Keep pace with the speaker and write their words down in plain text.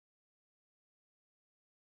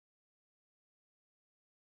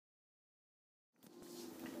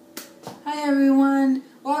Hi everyone,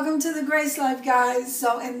 welcome to the Grace Life, guys.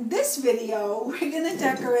 So in this video, we're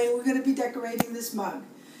going to be decorating this mug.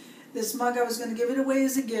 This mug, I was going to give it away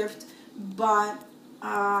as a gift, but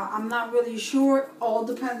I'm not really sure. All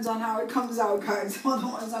depends on how it comes out, guys.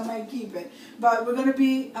 Otherwise, I might keep it. But we're going to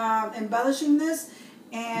be embellishing this,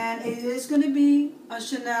 and it is going to be a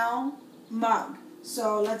Chanel mug.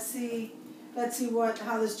 So let's see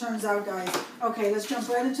how this turns out, guys. Okay, let's jump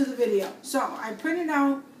right into the video. So I printed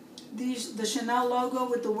out the Chanel logo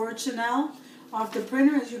with the word Chanel off the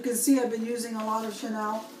printer. As you can see, I've been using a lot of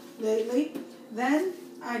Chanel lately. Then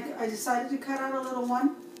I decided to cut out a little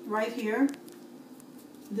one right here.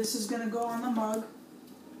 This is going to go on the mug.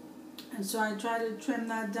 And so I tried to trim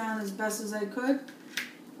that down as best as I could.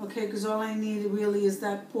 Okay, because all I need really is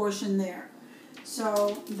that portion there.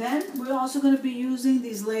 So then we're also going to be using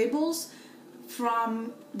these labels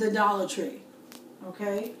from the Dollar Tree.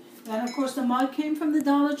 Okay. Then, of course, the mug came from the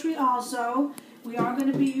Dollar Tree also. We are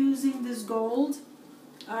going to be using this gold.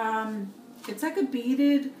 It's like a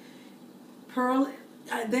beaded pearl.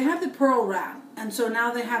 They have the pearl wrap. And so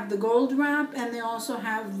now they have the gold wrap, and they also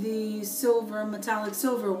have the silver, metallic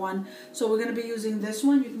silver one. So we're going to be using this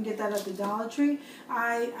one. You can get that at the Dollar Tree.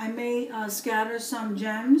 I may scatter some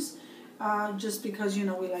gems just because, you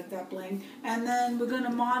know, we like that bling. And then we're going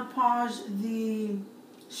to Mod Podge the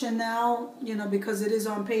Chanel, you know, because it is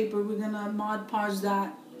on paper. We're going to Mod Podge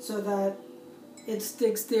that so that it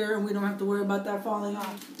sticks there and we don't have to worry about that falling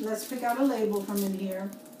off. Let's pick out a label from in here.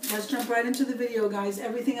 Let's jump right into the video, guys.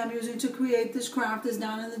 Everything I'm using to create this craft is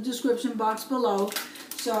down in the description box below.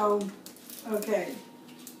 So, okay.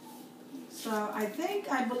 So, I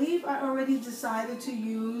believe I already decided to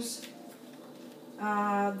use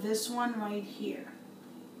this one right here.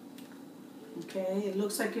 Okay, it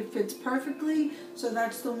looks like it fits perfectly, so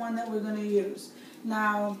that's the one that we're going to use.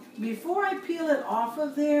 Now, before I peel it off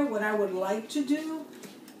of there, what I would like to do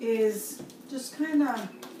is just kind of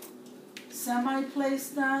semi-place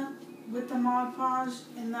that with the Mod Podge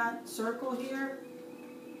in that circle here.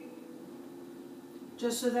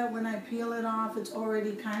 Just so that when I peel it off, it's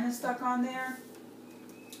already kind of stuck on there.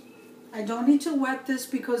 I don't need to wet this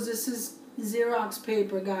because this is Xerox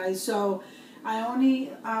paper, guys, so I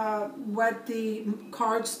only wet the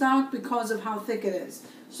cardstock because of how thick it is.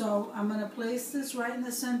 So I'm going to place this right in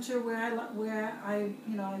the center where I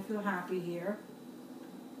feel happy here.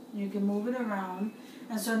 You can move it around.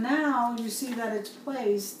 And so now you see that it's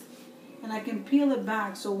placed, and I can peel it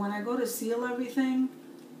back. So when I go to seal everything,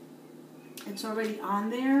 it's already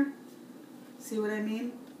on there. See what I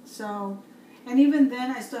mean? So, and even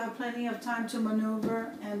then I still have plenty of time to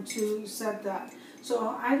maneuver and to set that.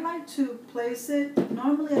 So I like to place it,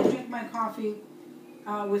 normally I drink my coffee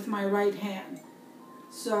with my right hand.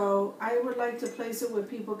 So I would like to place it where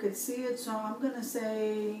people could see it. So I'm going to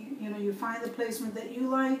say, you know, you find the placement that you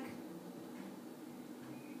like.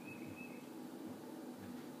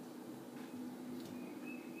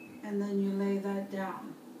 And then you lay that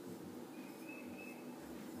down.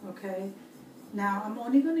 Okay. Now I'm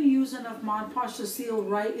only going to use enough Mod Podge to seal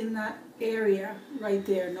right in that area right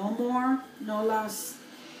there. No more, no less.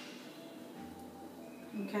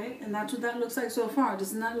 Okay, and that's what that looks like so far.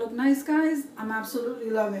 Doesn't that look nice, guys? I'm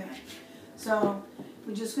absolutely loving it. So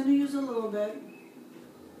we're just going to use a little bit,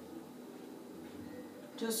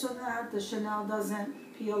 just so that the Chanel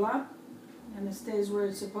doesn't peel up and it stays where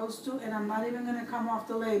it's supposed to. And I'm not even going to come off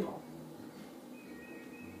the label.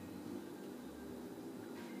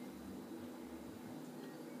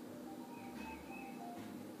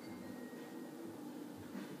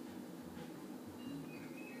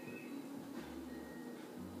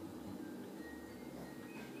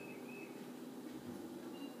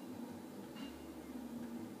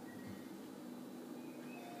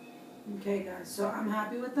 Okay, guys, so I'm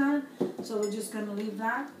happy with that. So we're just going to leave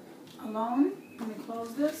that alone. Let me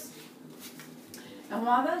close this. And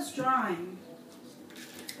while that's drying,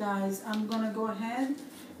 guys, I'm going to go ahead.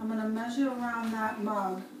 I'm going to measure around that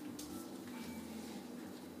mug.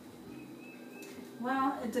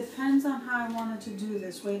 Well, it depends on how I wanted to do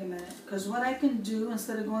this. Wait a minute. Because what I can do,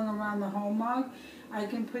 instead of going around the whole mug, I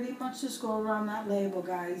can pretty much just go around that label,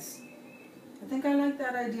 guys. I think I like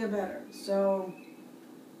that idea better. So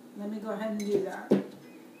let me go ahead and do that.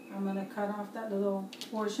 I'm going to cut off that little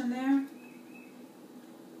portion there.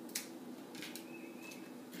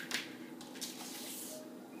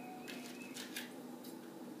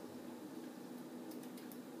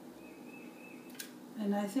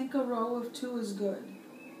 And I think a row of 2 is good.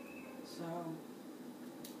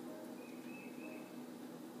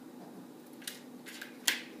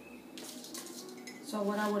 So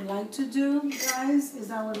what I would like to do, guys,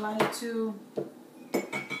 is I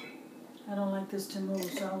I don't like this to move,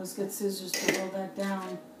 so I always get scissors to hold that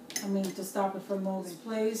down. To stop it from moving.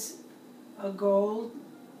 Place a gold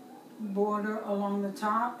border along the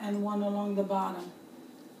top and one along the bottom.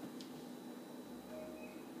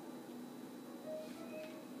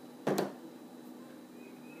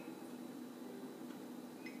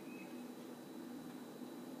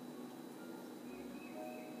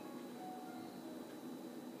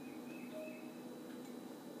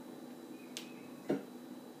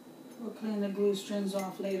 We'll clean the glue strings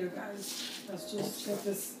off later, guys. Let's just get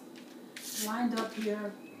this lined up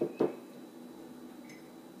here.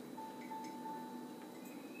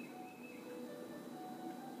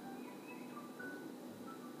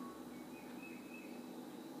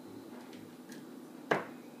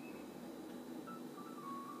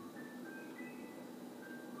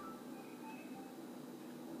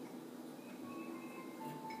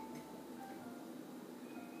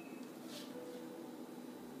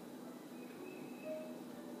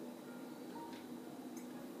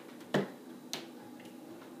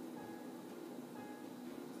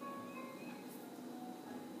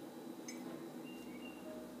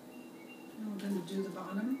 We're going to do the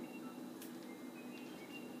bottom.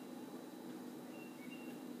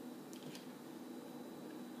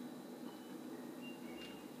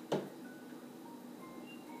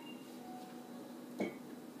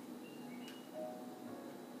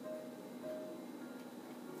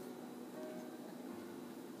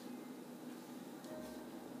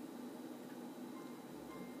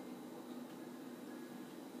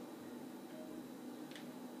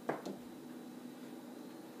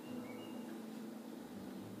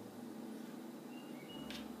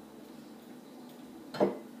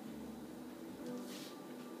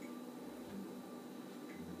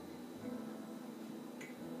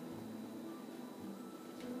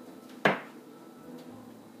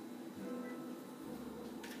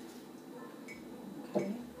 Okay.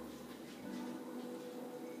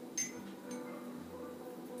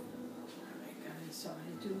 Alright guys, so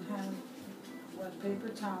I do have a wet paper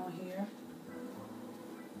towel here.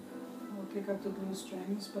 We'll pick up the glue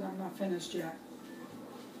strings, but I'm not finished yet.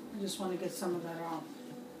 I just want to get some of that off.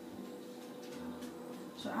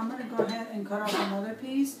 So I'm going to go ahead and cut off another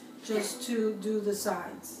piece just to do the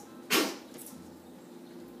sides.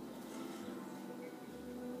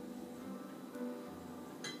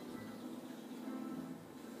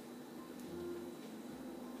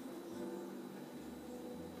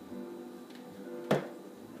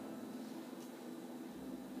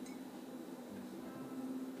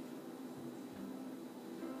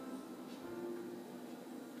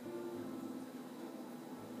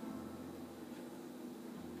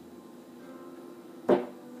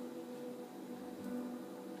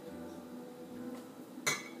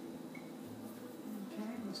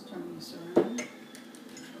 Let's turn this around.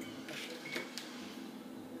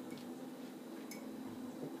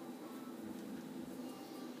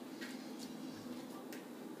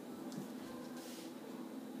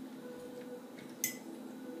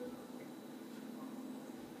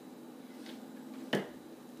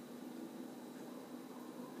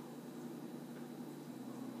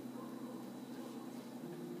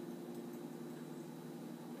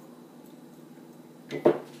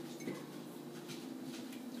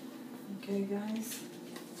 Okay guys,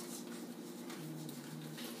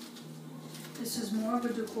 this is more of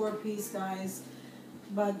a decor piece guys,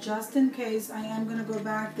 but just in case I am going to go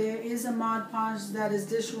back, there is a Mod Podge that is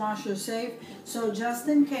dishwasher safe, so just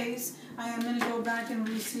in case I am going to go back and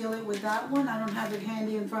reseal it with that one. I don't have it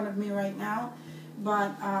handy in front of me right now,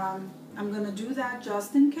 but I'm going to do that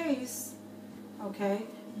just in case, okay?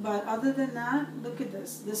 But other than that, look at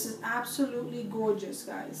this. This is absolutely gorgeous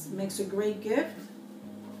guys. It makes a great gift.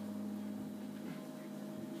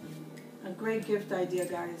 A great gift idea,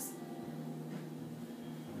 guys.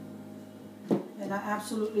 And I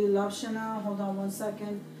absolutely love Chanel. Hold on one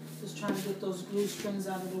second. Just trying to get those glue strings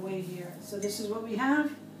out of the way here. So this is what we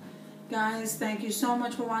have. Guys, thank you so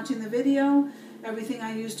much for watching the video. Everything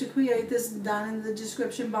I used to create this is down in the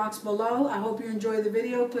description box below. I hope you enjoyed the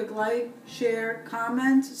video. Click like, share,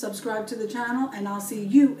 comment, subscribe to the channel, and I'll see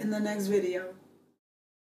you in the next video.